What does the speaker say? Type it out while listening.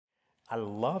I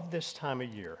love this time of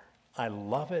year. I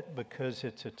love it because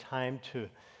it's a time to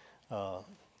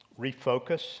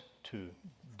refocus, to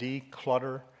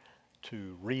declutter,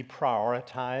 to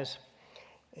reprioritize,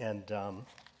 and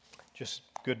just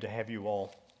good to have you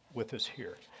all with us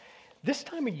here. This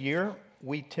time of year,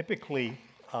 we typically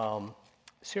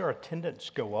see our attendance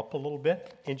go up a little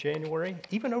bit in January,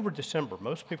 even over December.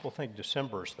 Most people think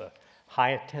December is the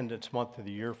high attendance month of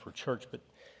the year for church, but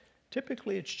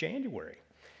typically it's January.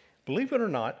 Believe it or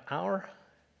not, our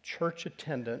church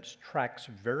attendance tracks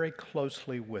very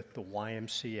closely with the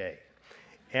YMCA,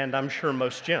 and I'm sure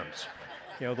most gyms.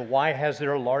 You know, the Y has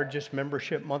their largest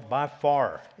membership month by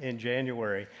far in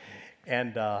January,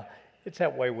 and it's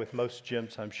that way with most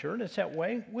gyms, I'm sure, and it's that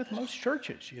way with most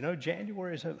churches. You know,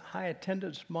 January is a high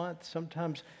attendance month,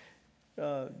 sometimes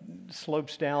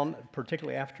slopes down,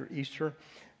 particularly after Easter,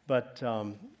 but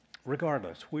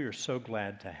regardless, we are so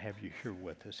glad to have you here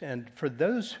with us. And for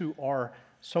those who are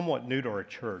somewhat new to our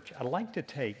church, I'd like to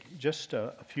take just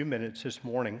a few minutes this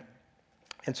morning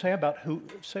and say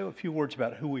a few words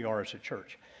about who we are as a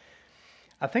church.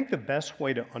 I think the best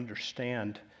way to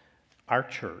understand our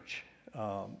church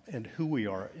and who we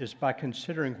are is by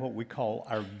considering what we call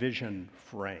our vision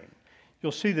frame.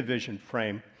 You'll see the vision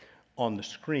frame on the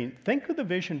screen. Think of the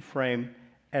vision frame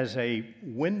as a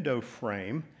window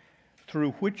frame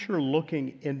through which you're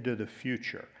looking into the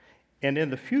future. And in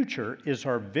the future is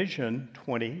our Vision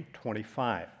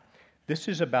 2025. This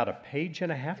is about a page and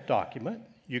a half document.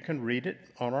 You can read it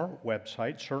on our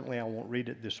website. Certainly I won't read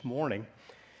it this morning.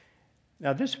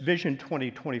 Now this Vision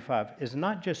 2025 is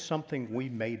not just something we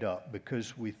made up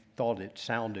because we thought it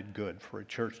sounded good for a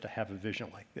church to have a vision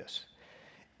like this.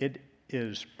 It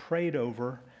is prayed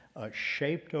over,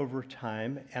 shaped over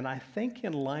time, and I think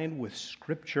in line with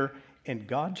Scripture and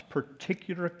God's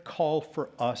particular call for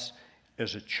us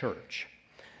as a church.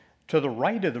 To the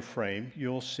right of the frame,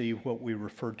 you'll see what we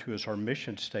refer to as our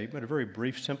mission statement, a very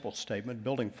brief, simple statement,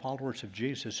 building followers of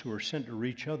Jesus who are sent to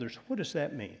reach others. What does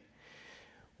that mean?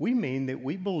 We mean that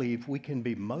we believe we can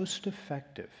be most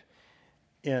effective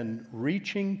in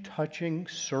reaching, touching,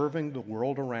 serving the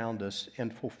world around us,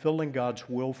 and fulfilling God's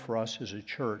will for us as a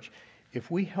church if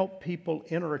we help people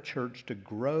in our church to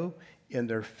grow in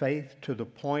their faith to the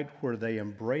point where they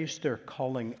embrace their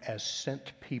calling as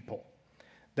sent people.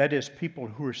 That is, people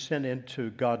who are sent into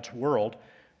God's world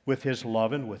with His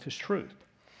love and with His truth.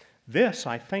 This,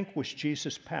 I think, was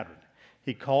Jesus' pattern.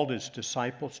 He called His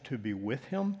disciples to be with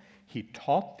Him. He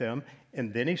taught them,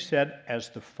 and then He said, "As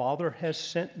the Father has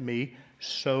sent me,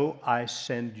 so I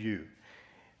send you."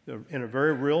 In a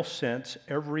very real sense,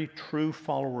 every true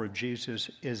follower of Jesus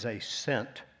is a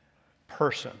sent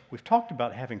person. We've talked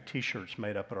about having t-shirts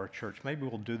made up at our church. Maybe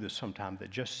we'll do this sometime that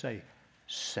just say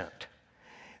sent.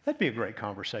 That'd be a great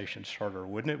conversation starter,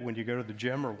 wouldn't it, when you go to the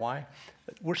gym or why?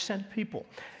 We're sent people.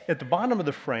 At the bottom of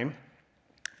the frame,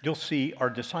 you'll see our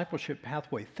discipleship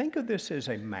pathway. Think of this as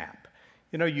a map.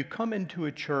 You know, you come into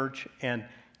a church and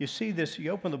you see this, you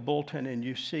open the bulletin and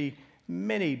you see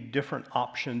different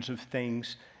options of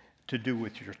things to do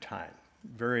with your time.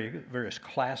 Various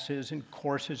classes and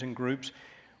courses and groups.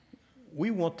 We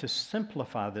want to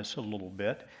simplify this a little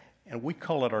bit, and we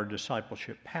call it our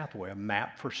discipleship pathway, a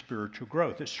map for spiritual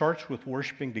growth. It starts with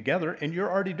worshiping together, and you're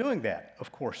already doing that,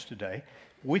 of course, today.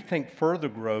 We think further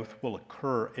growth will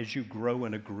occur as you grow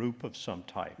in a group of some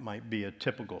type. It might be a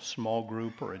typical small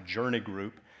group or a journey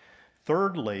group.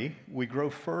 Thirdly, we grow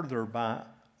further by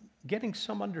getting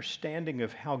some understanding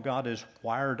of how God has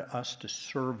wired us to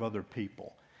serve other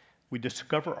people. We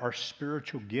discover our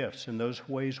spiritual gifts and those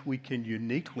ways we can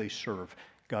uniquely serve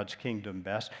God's kingdom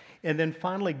best. And then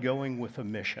finally going with a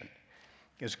mission.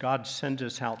 As God sends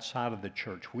us outside of the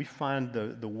church, we find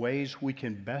the ways we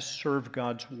can best serve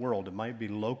God's world. It might be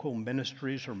local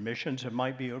ministries or missions. It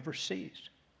might be overseas.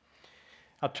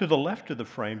 Now, to the left of the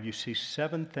frame, you see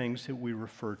 7 things that we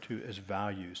refer to as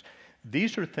values.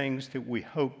 These are things that we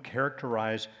hope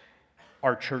characterize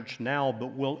our church now,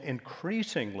 but will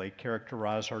increasingly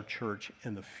characterize our church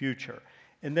in the future.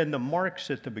 And then the marks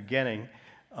at the beginning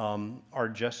are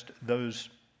just those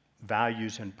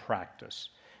values in practice.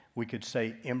 We could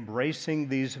say embracing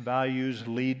these values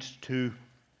leads to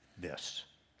this,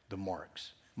 the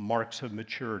marks of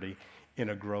maturity in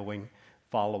a growing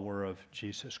follower of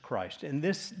Jesus Christ. And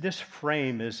this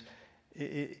frame is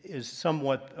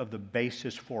somewhat of the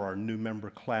basis for our new member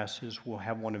classes. We'll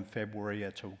have one in February.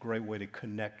 It's a great way to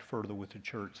connect further with the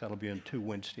church. That'll be on 2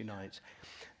 Wednesday nights.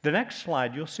 The next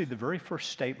slide, you'll see the very first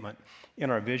statement in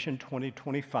our Vision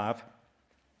 2025.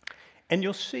 And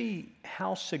you'll see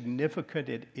how significant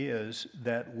it is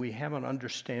that we have an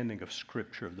understanding of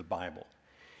Scripture, of the Bible.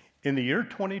 In the year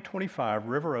 2025,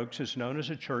 River Oaks is known as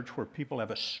a church where people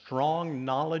have a strong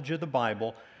knowledge of the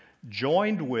Bible,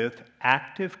 joined with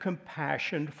active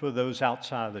compassion for those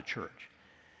outside of the church.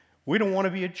 We don't want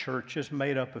to be a church just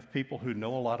made up of people who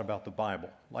know a lot about the Bible,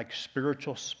 like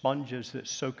spiritual sponges that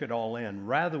soak it all in.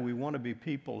 Rather, we want to be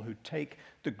people who take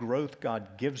the growth God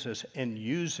gives us and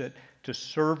use it to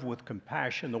serve with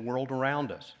compassion the world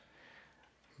around us.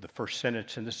 The first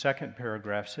sentence in the second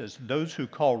paragraph says, those who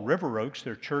call River Oaks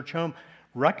their church home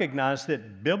recognize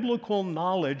that biblical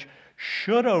knowledge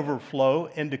should overflow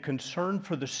into concern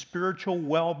for the spiritual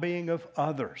well-being of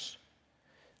others,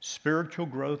 spiritual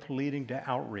growth leading to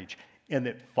outreach, and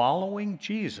that following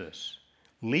Jesus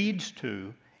leads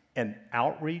to an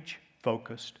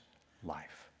outreach-focused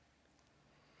life.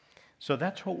 So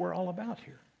that's what we're all about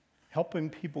here, helping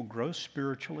people grow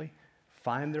spiritually,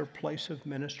 find their place of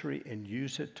ministry, and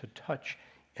use it to touch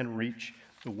and reach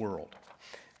the world.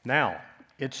 Now,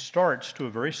 it starts to a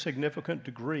very significant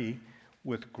degree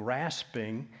with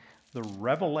grasping the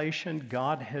revelation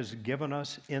God has given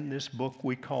us in this book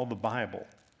we call the Bible,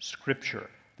 Scripture,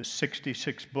 the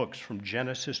 66 books from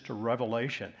Genesis to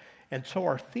Revelation. And so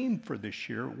our theme for this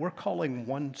year, we're calling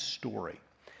One Story,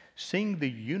 seeing the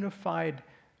unified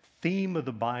theme of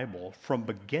the Bible from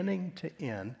beginning to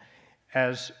end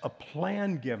as a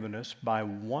plan given us by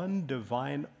one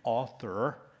divine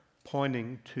author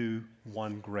pointing to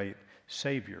one great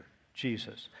Savior,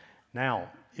 Jesus. Now,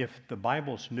 if the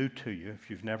Bible's new to you, if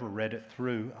you've never read it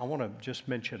through, I want to just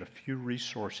mention a few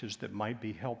resources that might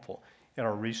be helpful at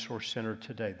our resource center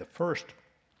today. The first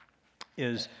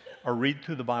is a read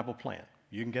through the Bible plan.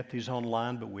 You can get these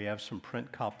online, but we have some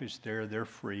print copies there. They're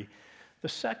free. The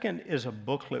second is a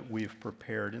booklet we've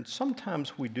prepared, and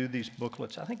sometimes we do these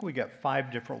booklets. I think we got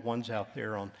 5 different ones out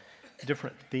there on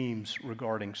different themes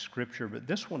regarding Scripture, but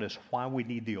this one is Why We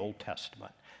Need the Old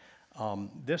Testament.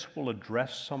 This will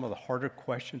address some of the harder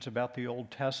questions about the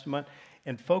Old Testament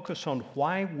and focus on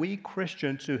why we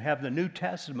Christians who have the New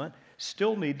Testament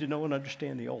still need to know and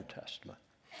understand the Old Testament.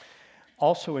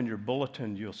 Also in your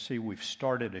bulletin, you'll see we've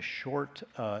started a short,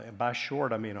 by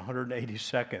short I mean 180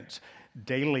 seconds,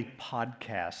 daily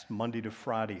podcast Monday to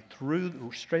Friday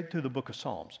straight through the book of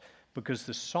Psalms, because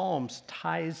the Psalms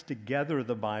ties together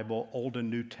the Bible, Old and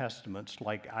New Testaments,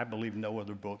 like I believe no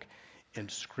other book in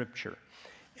Scripture.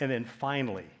 And then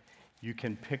finally, you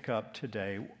can pick up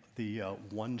today the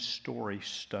One Story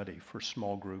study for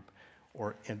small group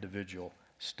or individual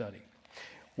study.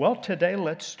 Well, today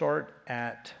let's start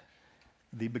at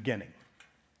the beginning,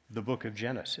 the book of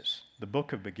Genesis, the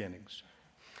book of beginnings.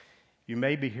 You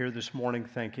may be here this morning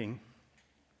thinking,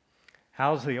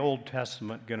 how's the Old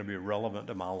Testament going to be relevant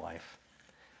to my life?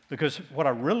 Because what I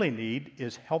really need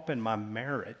is help in my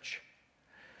marriage.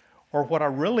 Or what I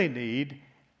really need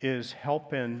is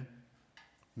help in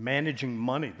managing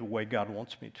money the way God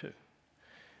wants me to.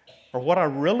 Or what I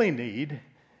really need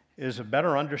is a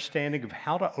better understanding of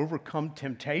how to overcome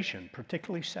temptation,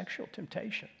 particularly sexual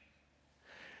temptation.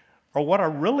 Or what I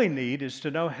really need is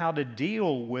to know how to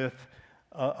deal with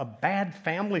a bad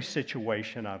family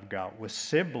situation I've got with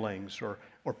siblings or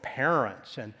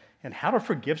parents, and how to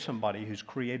forgive somebody who's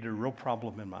created a real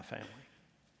problem in my family.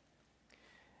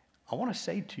 I want to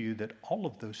say to you that all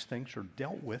of those things are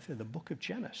dealt with in the book of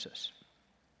Genesis.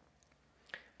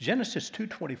 Genesis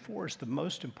 2:24 is the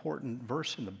most important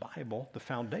verse in the Bible, the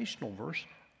foundational verse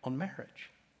on marriage.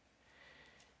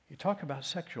 You talk about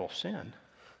sexual sin,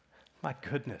 my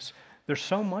goodness. There's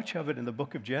so much of it in the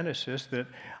book of Genesis that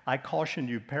I caution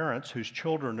you parents whose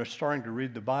children are starting to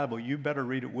read the Bible, you better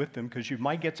read it with them because you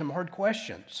might get some hard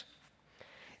questions.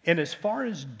 And as far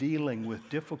as dealing with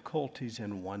difficulties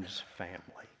in one's family,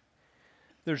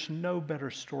 there's no better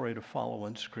story to follow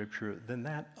in Scripture than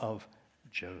that of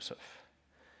Joseph,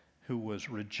 who was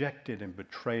rejected and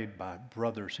betrayed by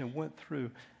brothers and went through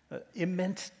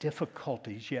immense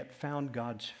difficulties, yet found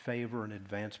God's favor and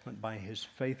advancement by his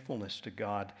faithfulness to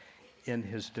God in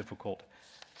his difficult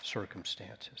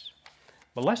circumstances.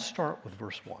 But let's start with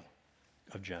verse 1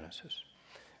 of Genesis,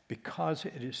 because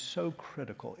it is so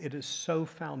critical, it is so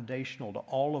foundational to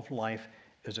all of life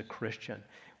as a Christian.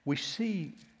 We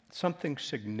see something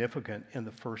significant in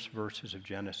the first verses of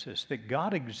Genesis, that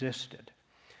God existed.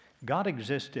 God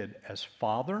existed as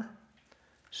Father,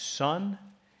 Son,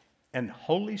 and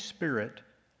Holy Spirit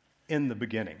in the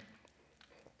beginning.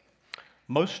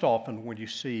 Most often when you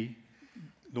see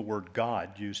the word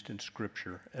God used in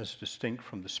Scripture as distinct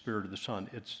from the Spirit of the Son,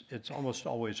 it's almost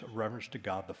always a reference to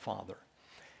God the Father.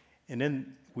 And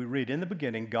then we read, in the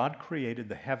beginning, God created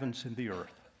the heavens and the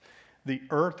earth. The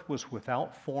earth was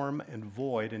without form and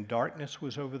void, and darkness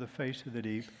was over the face of the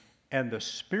deep, and the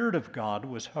Spirit of God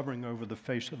was hovering over the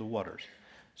face of the waters.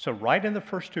 So right in the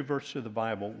first two verses of the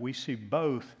Bible, we see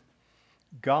both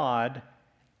God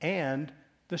and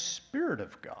the Spirit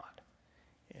of God.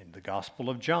 In the Gospel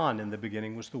of John, in the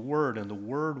beginning was the Word, and the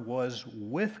Word was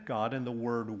with God, and the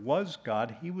Word was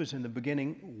God. He was in the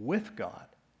beginning with God.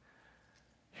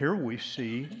 Here we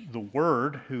see the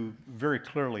Word, who very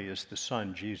clearly is the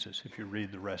Son, Jesus, if you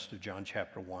read the rest of John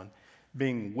chapter 1,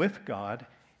 being with God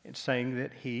and saying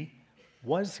that He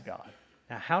was God.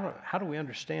 Now, how do we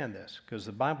understand this? Because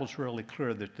the Bible's really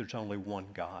clear that there's only one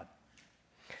God.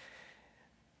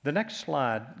 The next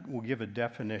slide will give a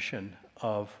definition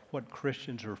of what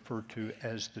Christians refer to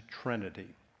as the Trinity.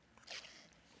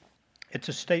 It's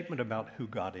a statement about who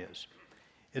God is.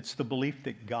 It's the belief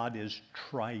that God is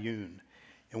triune.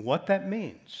 And what that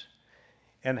means,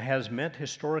 and has meant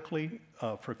historically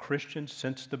for Christians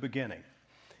since the beginning,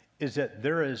 is that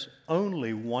there is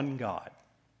only one God.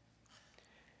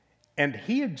 And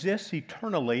He exists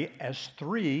eternally as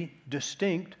three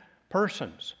distinct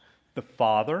persons: the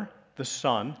Father, the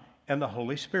Son, and the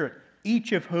Holy Spirit,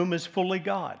 each of whom is fully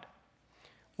God.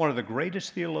 One of the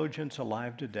greatest theologians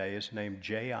alive today is named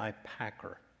J.I.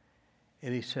 Packer.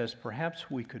 And he says,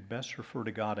 perhaps we could best refer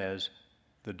to God as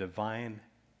the divine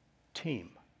team.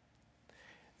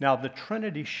 Now, the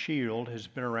Trinity shield has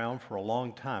been around for a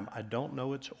long time. I don't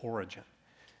know its origin,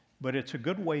 but it's a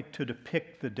good way to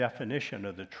depict the definition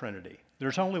of the Trinity.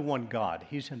 There's only one God.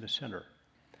 He's in the center.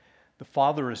 The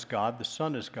Father is God, the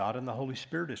Son is God, and the Holy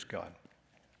Spirit is God.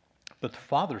 But the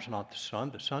Father's not the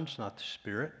Son's not the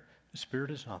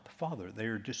Spirit is not the Father. They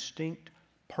are distinct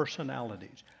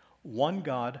personalities. One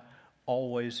God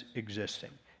always existing.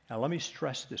 Now let me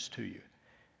stress this to you.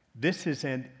 This is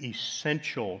an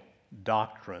essential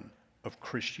doctrine of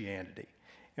Christianity.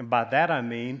 And by that I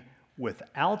mean,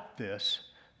 without this,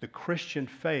 the Christian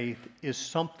faith is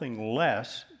something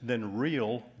less than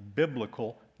real,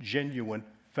 biblical, genuine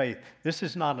faith. This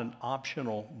is not an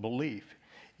optional belief.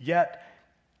 Yet,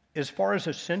 as far as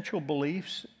essential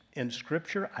beliefs in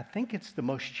Scripture, I think it's the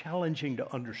most challenging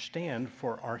to understand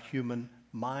for our human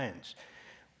minds.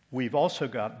 We've also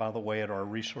got, by the way, at our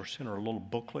Resource Center, a little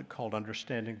booklet called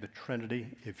Understanding the Trinity.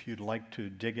 If you'd like to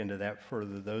dig into that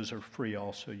further, those are free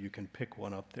also. You can pick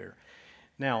one up there.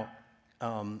 Now,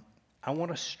 I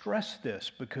want to stress this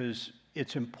because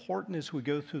it's important as we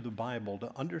go through the Bible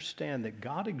to understand that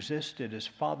God existed as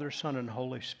Father, Son, and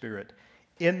Holy Spirit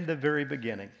in the very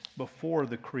beginning, before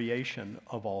the creation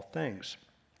of all things.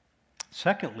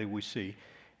 Secondly, we see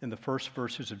in the first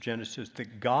verses of Genesis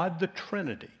that God, the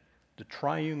Trinity, the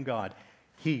triune God,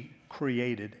 He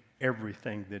created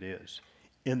everything that is.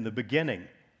 In the beginning,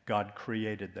 God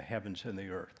created the heavens and the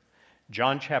earth.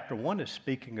 John chapter 1 is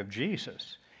speaking of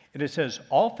Jesus, and it says,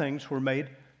 all things were made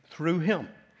through Him,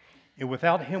 and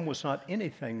without Him was not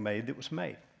anything made that was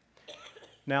made.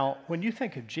 Now, when you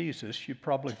think of Jesus, you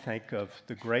probably think of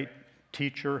the great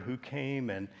teacher who came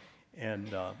and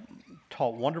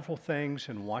taught wonderful things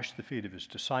and washed the feet of His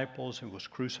disciples and was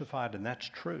crucified, and that's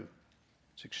true.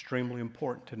 It's extremely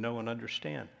important to know and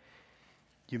understand.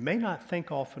 You may not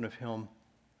think often of Him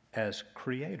as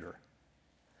creator,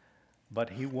 but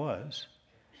He was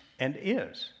and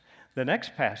is. The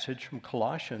next passage from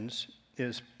Colossians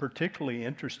is particularly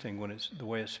interesting when it's the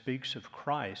way it speaks of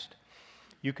Christ.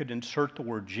 You could insert the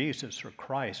word Jesus or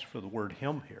Christ for the word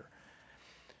Him here.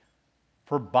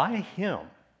 For by Him,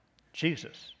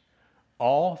 Jesus,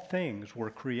 all things were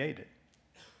created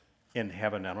in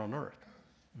heaven and on earth,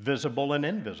 visible and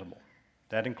invisible.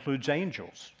 That includes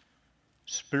angels,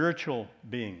 spiritual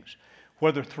beings,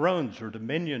 whether thrones or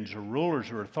dominions or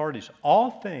rulers or authorities. All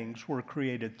things were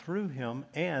created through Him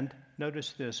and,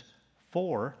 notice this,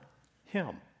 for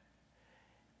Him.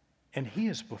 And He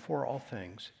is before all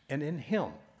things, and in Him,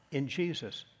 in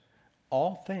Jesus,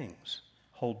 all things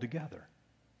hold together.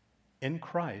 In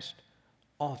Christ,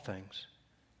 all things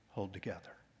hold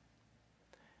together.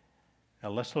 Now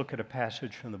let's look at a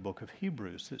passage from the book of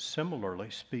Hebrews that similarly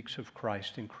speaks of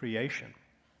Christ in creation.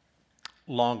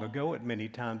 Long ago, at many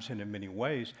times and in many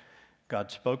ways, God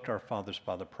spoke to our fathers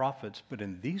by the prophets, but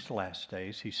in these last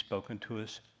days He's spoken to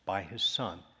us by His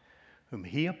Son, whom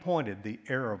He appointed the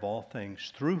heir of all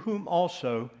things, through whom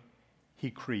also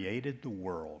He created the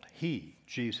world. He,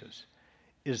 Jesus,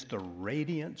 is the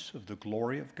radiance of the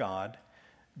glory of God,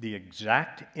 the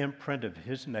exact imprint of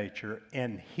His nature,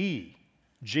 and He,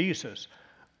 Jesus,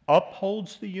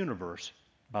 upholds the universe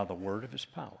by the word of His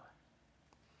power.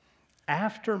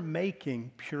 After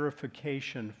making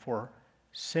purification for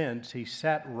sins, He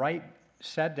sat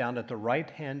down at the right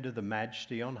hand of the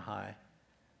Majesty on high,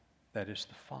 that is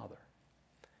the Father.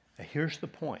 Now here's the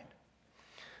point.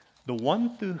 the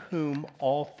one through whom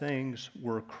all things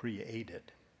were created,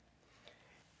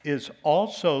 is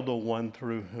also the one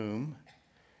through whom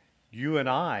you and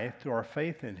I, through our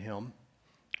faith in him,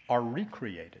 are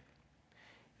recreated.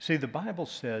 See, the Bible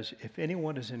says if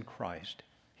anyone is in Christ,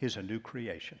 he's a new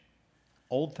creation.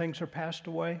 Old things are passed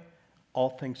away,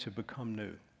 all things have become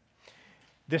new.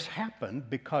 This happened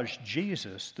because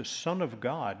Jesus, the Son of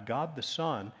God, God the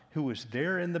Son, who was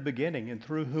there in the beginning and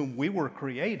through whom we were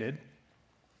created,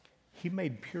 he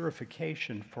made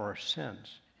purification for our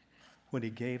sins when he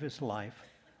gave his life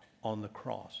on the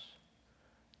cross.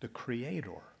 The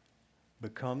Creator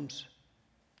becomes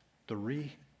the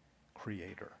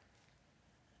Recreator.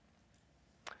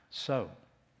 So,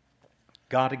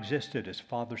 God existed as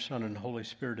Father, Son, and Holy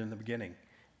Spirit in the beginning.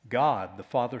 God, the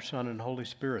Father, Son, and Holy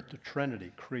Spirit, the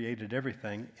Trinity, created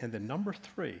everything. And then number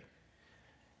 3,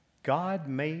 God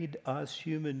made us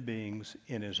human beings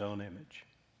in his own image.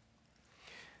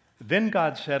 Then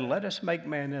God said, let us make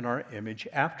man in our image,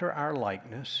 after our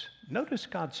likeness. Notice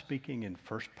God speaking in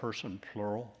first person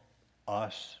plural,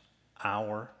 us,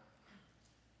 our.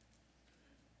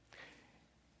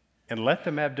 And let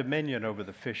them have dominion over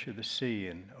the fish of the sea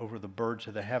and over the birds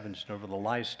of the heavens and over the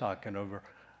livestock and over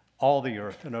all the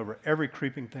earth and over every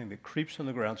creeping thing that creeps on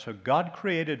the ground. So God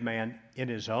created man in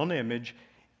his own image.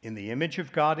 In the image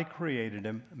of God he created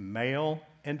him. Male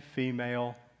and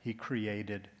female he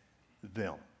created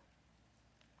them.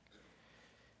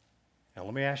 Now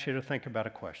let me ask you to think about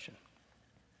a question.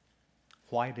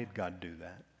 Why did God do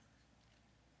that?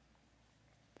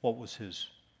 What was his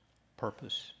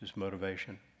purpose, his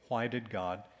motivation? Why did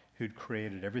God, who'd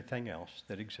created everything else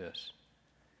that exists,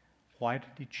 why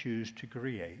did he choose to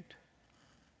create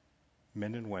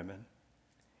men and women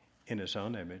in his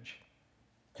own image,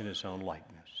 in his own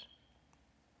likeness?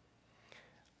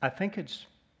 I think it's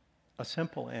a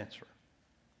simple answer.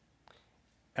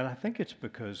 And I think it's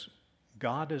because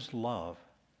God is love,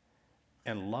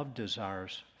 and love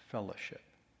desires fellowship.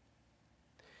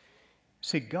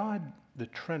 See, God, the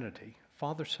Trinity,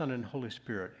 Father, Son, and Holy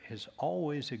Spirit, has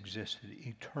always existed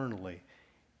eternally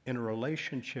in a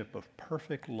relationship of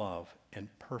perfect love and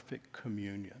perfect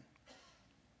communion.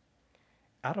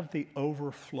 Out of the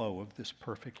overflow of this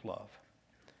perfect love,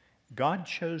 God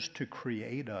chose to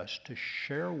create us to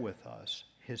share with us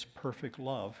his perfect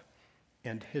love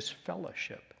and his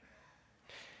fellowship.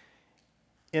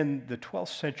 In the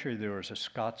 12th century, there was a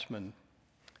Scotsman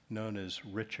known as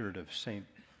Richard of St.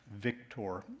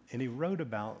 Victor, and he wrote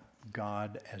about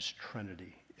God as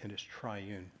Trinity and as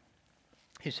triune.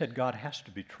 He said God has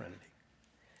to be Trinity.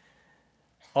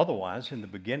 Otherwise, in the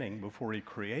beginning, before he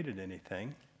created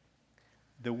anything,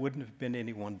 there wouldn't have been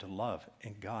anyone to love,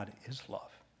 and God is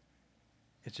love.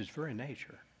 It's his very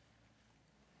nature.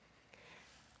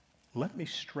 Let me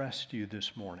stress to you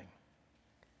this morning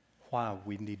why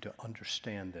we need to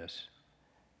understand this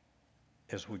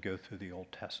as we go through the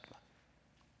Old Testament.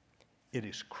 It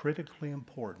is critically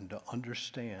important to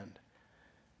understand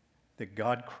that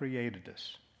God created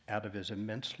us out of his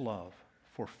immense love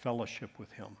for fellowship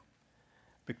with him.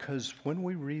 Because when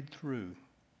we read through,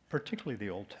 particularly the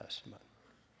Old Testament,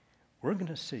 we're going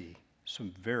to see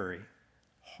some very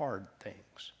hard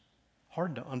things,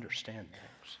 hard to understand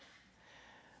things,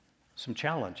 some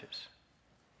challenges.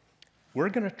 We're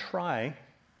going to try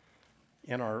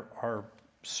in our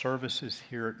services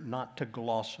here not to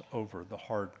gloss over the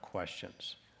hard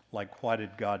questions, like why did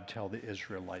God tell the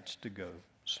Israelites to go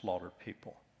slaughter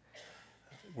people?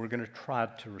 We're going to try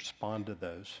to respond to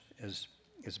those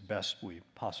as best we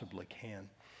possibly can.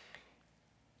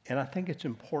 And I think it's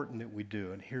important that we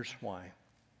do, and here's why.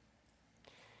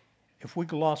 If we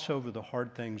gloss over the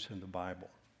hard things in the Bible,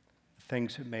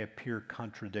 things that may appear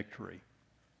contradictory,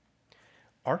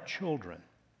 our children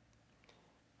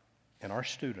and our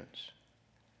students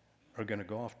are going to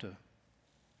go off to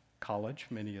college,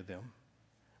 many of them,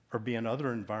 or be in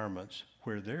other environments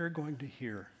where they're going to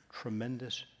hear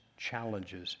tremendous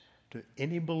challenges to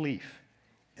any belief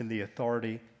in the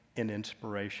authority and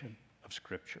inspiration of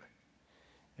Scripture.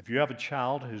 If you have a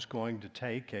child who's going to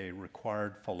take a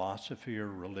required philosophy or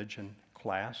religion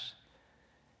class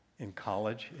in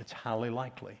college, it's highly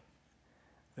likely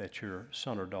that your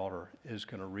son or daughter is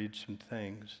going to read some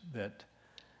things that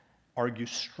argue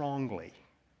strongly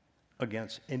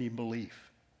against any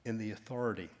belief in the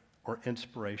authority or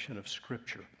inspiration of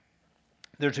Scripture.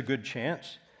 There's a good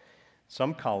chance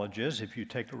some colleges, if you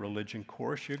take a religion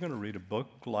course, you're going to read a book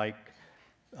like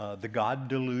The God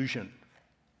Delusion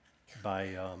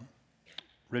by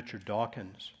Richard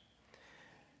Dawkins.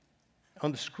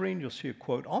 On the screen, you'll see a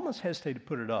quote. Almost hesitate to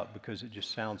put it up because it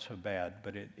just sounds so bad,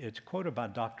 but it's quoted by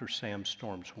Dr. Sam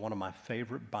Storms, one of my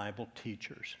favorite Bible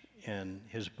teachers, in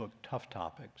his book, Tough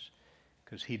Topics,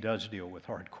 because he does deal with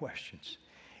hard questions.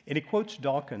 And he quotes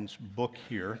Dawkins' book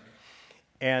here,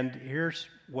 and here's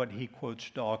what he quotes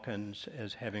Dawkins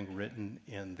as having written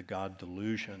in The God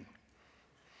Delusion.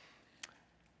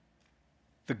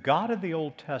 The God of the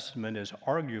Old Testament is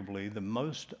arguably the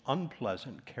most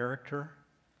unpleasant character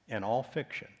in all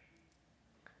fiction.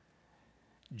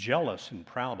 Jealous and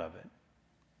proud of it,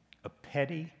 a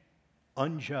petty,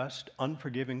 unjust,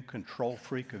 unforgiving control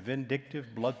freak, a vindictive,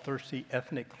 bloodthirsty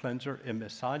ethnic cleanser, a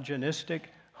misogynistic,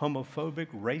 homophobic,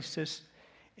 racist,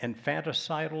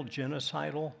 infanticidal,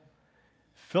 genocidal,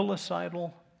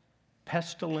 filicidal,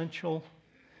 pestilential,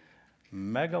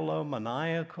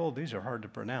 megalomaniacal, these are hard to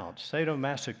pronounce,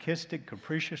 sadomasochistic,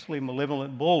 capriciously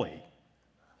malevolent bully.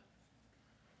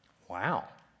 Wow.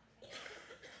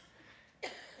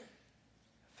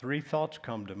 3 thoughts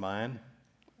come to mind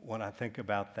when I think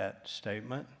about that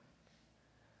statement.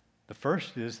 The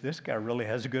first is this guy really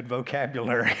has a good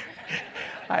vocabulary.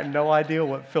 I had no idea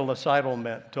what filicidal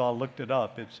meant until I looked it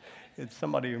up. It's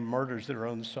somebody who murders their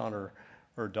own son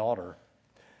or daughter.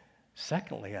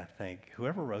 Secondly, I think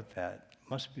whoever wrote that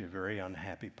must be a very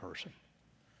unhappy person.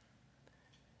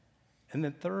 And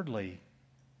then thirdly,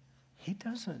 he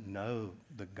doesn't know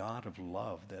the God of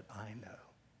love that I know.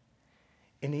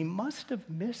 And he must have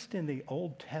missed in the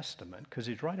Old Testament, because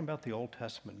he's writing about the Old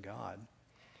Testament God,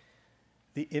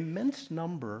 the immense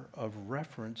number of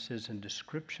references and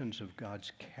descriptions of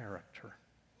God's character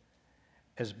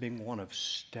as being one of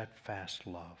steadfast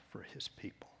love for his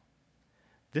people.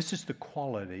 This is the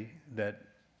quality that,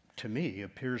 to me,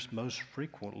 appears most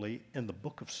frequently in the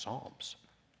book of Psalms.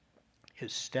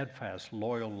 His steadfast,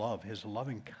 loyal love, his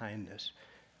loving kindness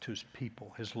to his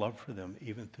people, his love for them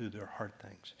even through their hard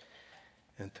things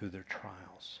and through their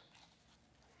trials.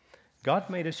 God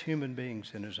made us human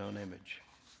beings in his own image.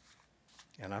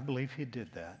 And I believe he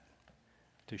did that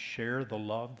to share the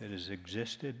love that has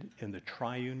existed in the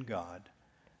triune God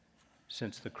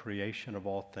since the creation of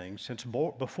all things, since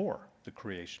before the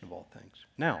creation of all things.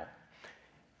 Now,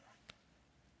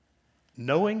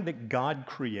 knowing that God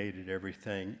created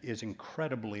everything is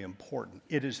incredibly important.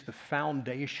 It is the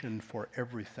foundation for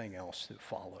everything else that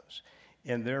follows.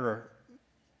 And there are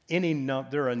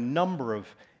a number of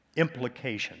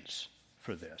implications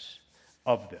for this,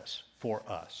 for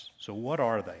us. So what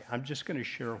are they? I'm just going to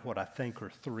share what I think are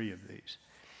 3 of these.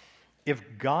 If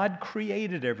God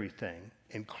created everything,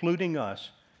 including us,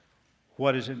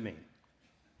 what does it mean?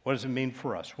 What does it mean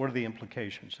for us? What are the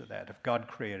implications of that if God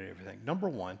created everything? Number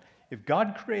 1, if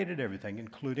God created everything,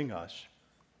 including us,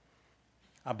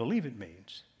 I believe it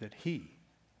means that he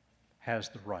has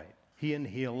the right, he and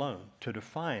he alone, to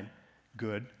define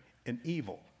good and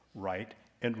evil, right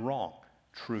and wrong,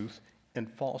 truth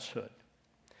and falsehood.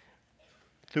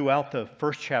 Throughout the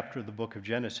first chapter of the book of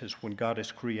Genesis, when God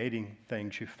is creating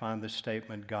things, you find the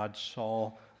statement, God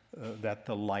saw that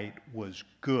the light was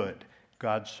good.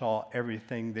 God saw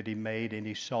everything that he made, and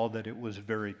he saw that it was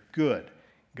very good.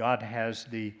 God has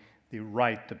the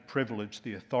right, the privilege,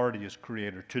 the authority as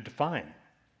creator to define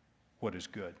what is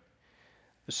good.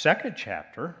 The second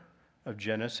chapter of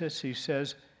Genesis, he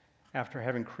says, after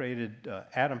having created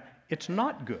Adam, it's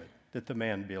not good that the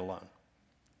man be alone.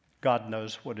 God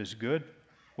knows what is good,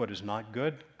 what is not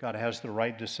good. God has the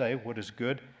right to say what is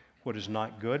good, what is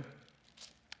not good.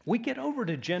 We get over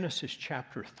to Genesis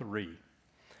chapter 3,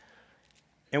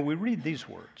 and we read these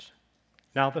words.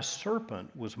 Now the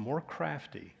serpent was more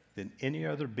crafty than any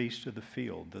other beast of the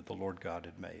field that the Lord God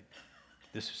had made.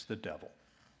 This is the devil.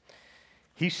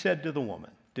 He said to the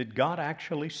woman, did God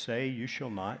actually say you shall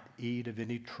not eat of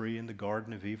any tree in the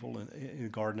garden of evil, in the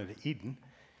garden of Eden,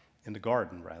 in the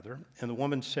garden rather? And the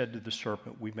woman said to the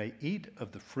serpent, we may eat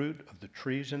of the fruit of the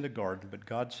trees in the garden, but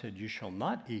God said you shall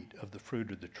not eat of the fruit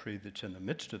of the tree that's in the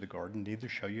midst of the garden, neither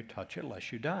shall you touch it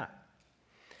lest you die.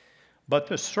 But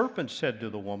the serpent said to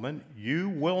the woman, you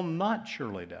will not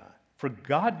surely die. For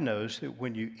God knows that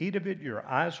when you eat of it, your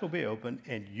eyes will be opened,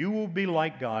 and you will be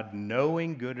like God,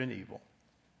 knowing good and evil.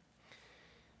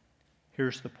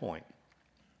 Here's the point.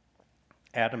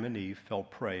 Adam and Eve fell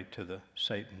prey to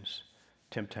Satan's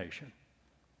temptation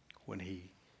when he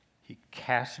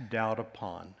cast doubt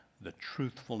upon the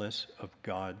truthfulness of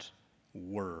God's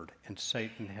word. And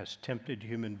Satan has tempted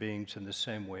human beings in the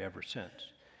same way ever since.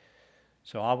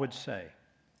 So I would say,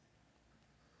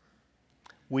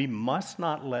 we must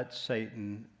not let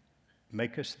Satan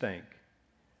make us think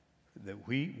that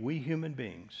we human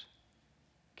beings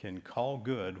can call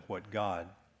good what God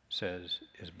says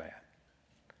is bad.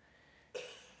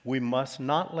 We must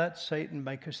not let Satan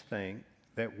make us think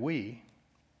that we,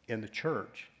 in the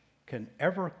church, can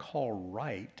ever call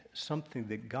right something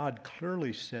that God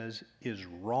clearly says is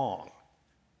wrong.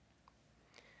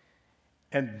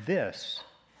 And this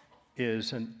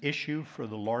is an issue for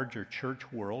the larger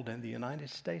church world and the United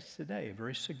States today, a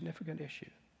very significant issue.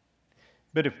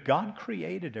 But if God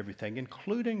created everything,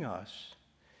 including us,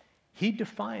 He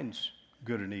defines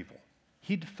good and evil.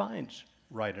 He defines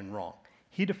right and wrong.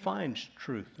 He defines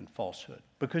truth and falsehood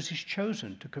because He's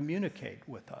chosen to communicate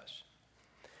with us.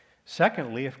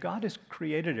 Secondly, if God has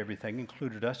created everything,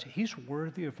 included us, He's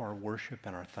worthy of our worship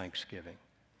and our thanksgiving.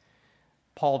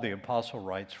 Paul the Apostle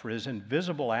writes, "For His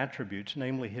invisible attributes,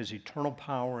 namely His eternal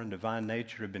power and divine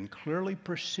nature, have been clearly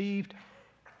perceived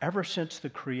ever since the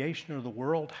creation of the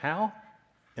world." How?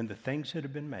 In the things that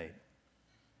have been made.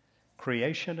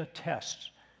 Creation attests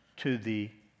to the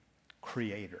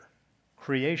Creator.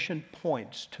 Creation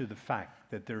points to the fact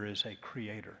that there is a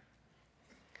Creator.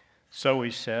 So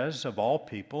he says, of all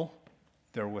people,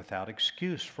 they're without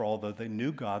excuse, for although they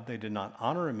knew God, they did not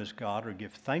honor Him as God or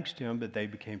give thanks to Him, but they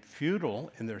became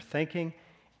futile in their thinking,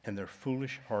 and their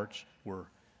foolish hearts were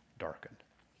darkened.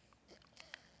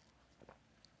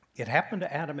 It happened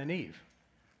to Adam and Eve.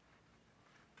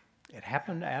 It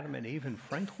happened to Adam and Eve, and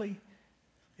frankly,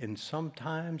 in some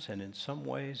times and in some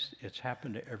ways, it's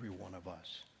happened to every one of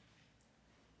us.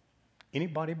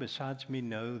 Anybody besides me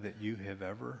know that you have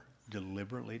ever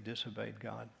deliberately disobeyed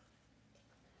God?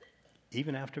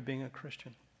 Even after being a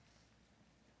Christian?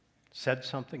 Said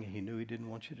something He knew He didn't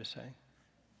want you to say?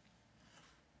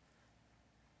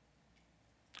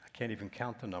 I can't even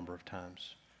count the number of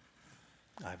times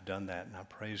I've done that, and I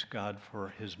praise God for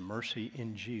His mercy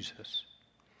in Jesus.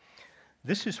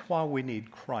 This is why we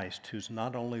need Christ, who's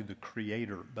not only the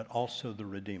Creator, but also the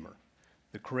Redeemer.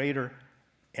 The Creator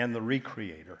and the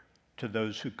Recreator to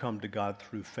those who come to God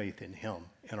through faith in Him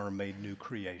and are made new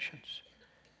creations.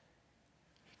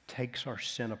 He takes our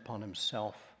sin upon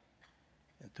Himself,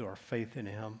 and through our faith in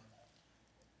Him,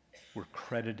 we're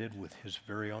credited with His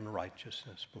very own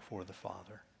righteousness before the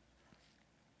Father.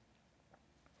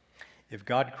 If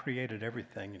God created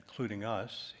everything, including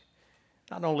us,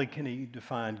 not only can He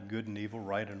define good and evil,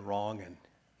 right and wrong, and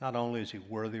not only is He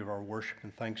worthy of our worship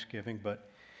and thanksgiving, but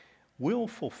will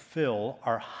fulfill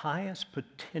our highest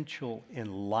potential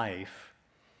in life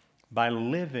by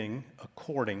living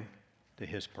according to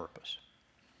His purpose.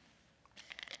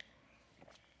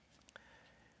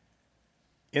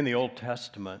 In the Old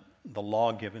Testament, the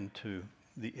law given to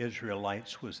the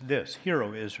Israelites was this: "Hear,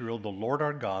 O Israel, the Lord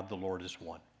our God, the Lord is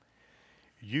one.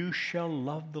 You shall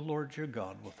love the Lord your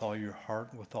God with all your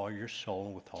heart, with all your soul,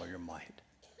 and with all your might."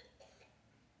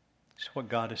 It's what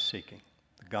God is seeking,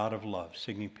 the God of love,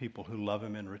 seeking people who love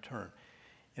Him in return.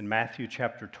 In Matthew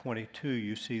chapter 22,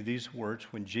 you see these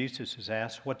words when Jesus is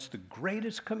asked, "What's the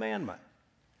greatest commandment?"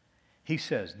 He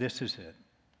says, this is it: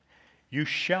 "You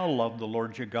shall love the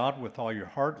Lord your God with all your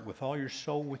heart, with all your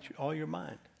soul, with all your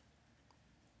mind."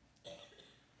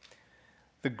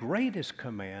 The greatest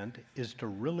command is to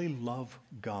really love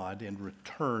God in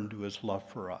return to His love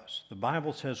for us. The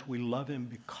Bible says we love Him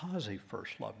because He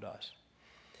first loved us.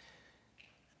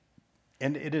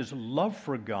 And it is love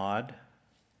for God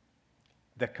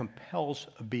that compels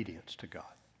obedience to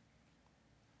God.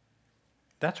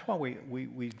 That's why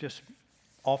we just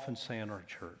often say in our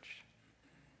church,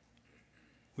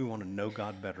 we want to know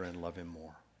God better and love Him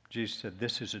more. Jesus said,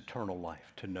 "This is eternal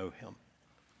life, to know Him."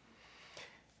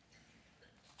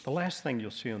 The last thing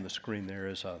you'll see on the screen there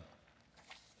is a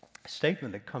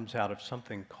statement that comes out of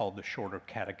something called the Shorter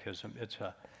Catechism. It's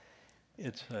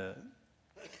a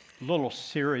little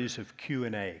series of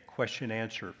Q&A,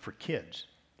 question-answer for kids,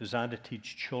 designed to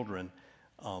teach children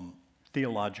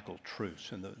theological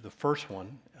truths. And the first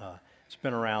one, it's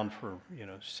been around for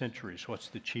centuries. What's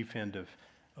the chief end of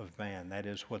man? That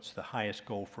is, what's the highest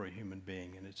goal for a human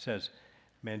being? And it says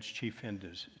man's chief end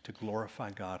is to glorify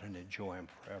God and enjoy Him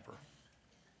forever.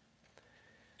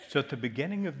 So at the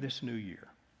beginning of this new year,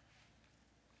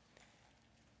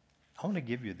 I want to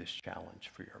give you this challenge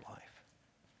for your life,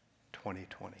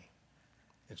 2020.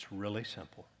 It's really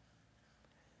simple.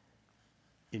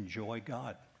 Enjoy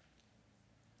God.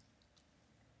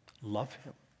 Love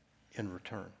Him in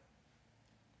return.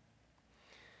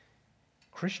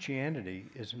 Christianity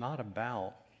is not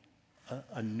about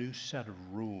a new set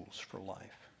of rules for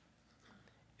life.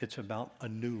 It's about a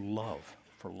new love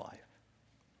for life.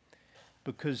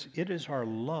 Because it is our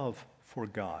love for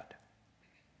God,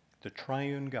 the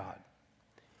triune God.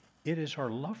 It is our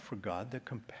love for God that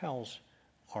compels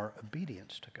our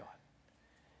obedience to God.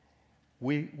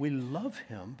 We love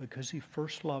Him because He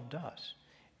first loved us.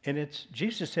 And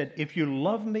Jesus said, if you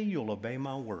love me, you'll obey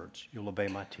my words. You'll obey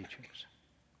my teachings.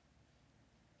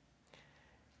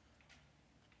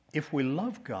 If we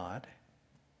love God,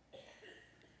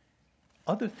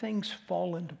 other things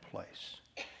fall into place.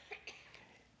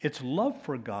 It's love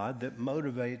for God that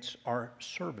motivates our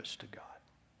service to God.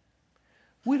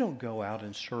 We don't go out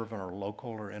and serve in our local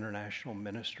or international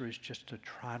ministries just to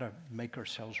try to make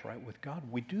ourselves right with God.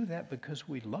 We do that because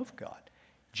we love God.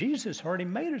 Jesus already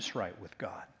made us right with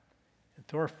God. And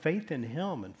through our faith in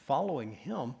Him and following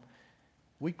Him,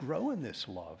 we grow in this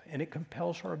love, and it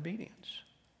compels our obedience.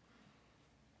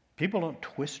 People don't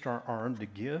twist our arm to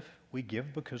give. We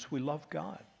give because we love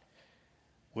God.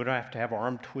 We don't have to have our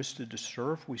arm twisted to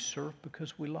serve. We serve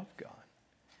because we love God.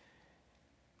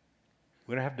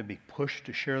 We don't have to be pushed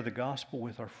to share the gospel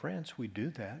with our friends. We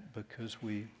do that because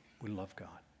we love God.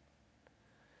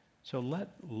 So let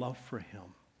love for Him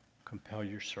compel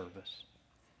your service.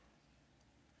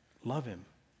 Love Him.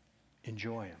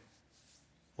 Enjoy Him.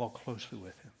 Walk closely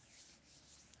with Him.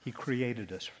 He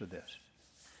created us for this.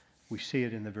 We see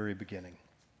it in the very beginning.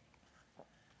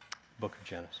 Book of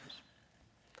Genesis.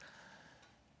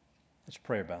 Let's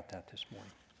pray about that this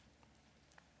morning.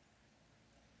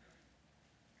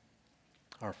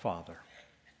 Our Father.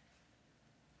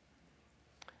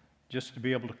 Just to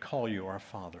be able to call you our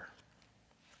Father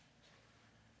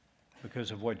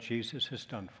because of what Jesus has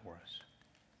done for us,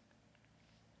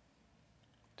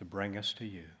 to bring us to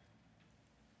you.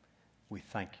 We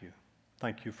thank you.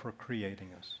 Thank you for creating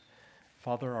us.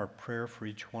 Father, our prayer for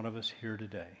each one of us here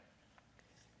today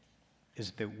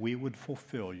is that we would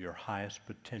fulfill your highest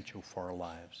potential for our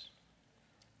lives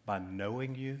by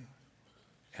knowing you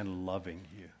and loving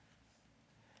you.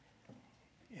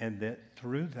 And that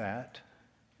through that,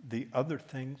 the other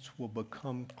things will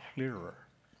become clearer.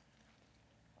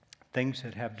 Things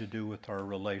that have to do with our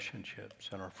relationships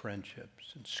and our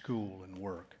friendships and school and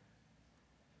work,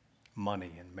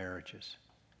 money and marriages.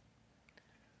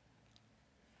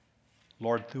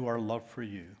 Lord, through our love for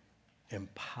you,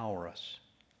 empower us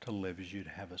to live as you'd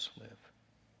have us live.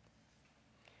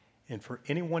 And for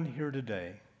anyone here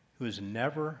today who has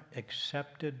never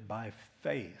accepted by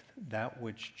faith that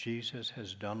which Jesus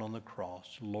has done on the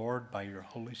cross, Lord, by your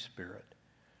Holy Spirit,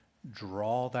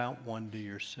 draw that one to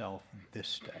yourself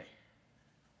this day.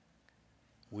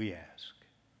 We ask,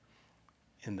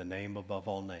 in the name above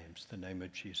all names, the name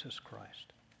of Jesus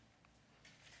Christ.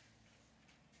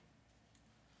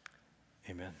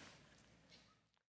 Amen.